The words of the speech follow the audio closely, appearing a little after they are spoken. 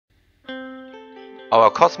Our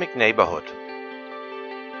cosmic neighborhood.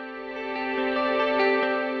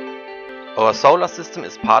 Our solar system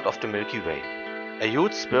is part of the Milky Way, a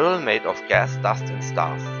huge spiral made of gas, dust and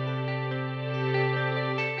stars.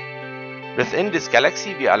 Within this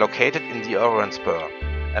galaxy we are located in the Orion spur,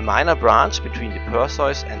 a minor branch between the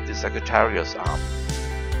Perseus and the Sagittarius arm.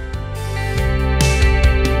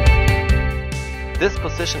 This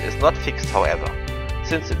position is not fixed, however.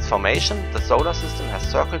 Since its formation, the solar system has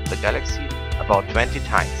circled the galaxy about 20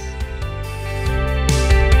 times.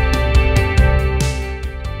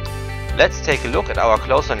 Let's take a look at our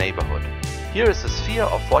closer neighborhood. Here is a sphere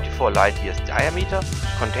of 44 light-years diameter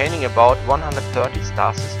containing about 130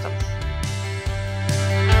 star systems.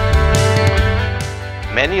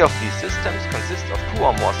 Many of these systems consist of 2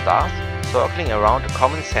 or more stars circling around a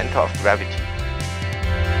common center of gravity.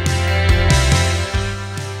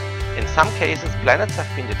 In some cases, planets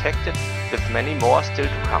have been detected, with many more still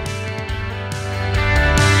to come.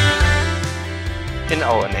 In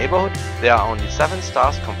our neighborhood, there are only 7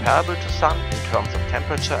 stars comparable to Sun in terms of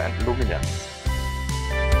temperature and luminance.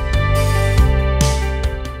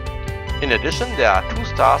 In addition, there are 2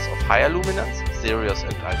 stars of higher luminance, Sirius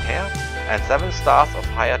and Altair, and 7 stars of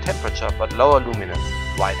higher temperature but lower luminance,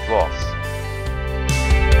 white dwarfs.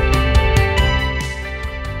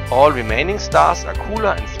 All remaining stars are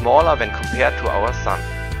cooler and smaller when compared to our Sun.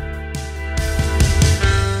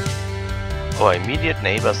 Our immediate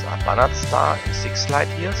neighbors are Banach star in 6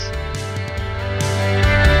 light-years,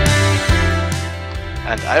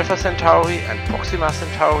 and Alpha Centauri and Proxima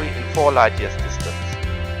Centauri in 4 light-years distance.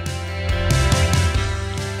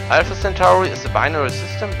 Alpha Centauri is a binary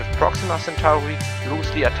system with Proxima Centauri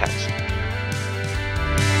loosely attached.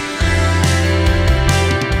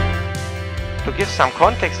 To give some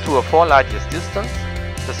context to a 4 light-years distance,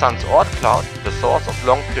 the Sun's Oort cloud, the source of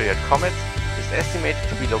long-period comets, is estimated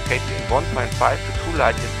to be located in 1.5 to 2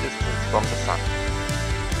 light-years distance from the Sun.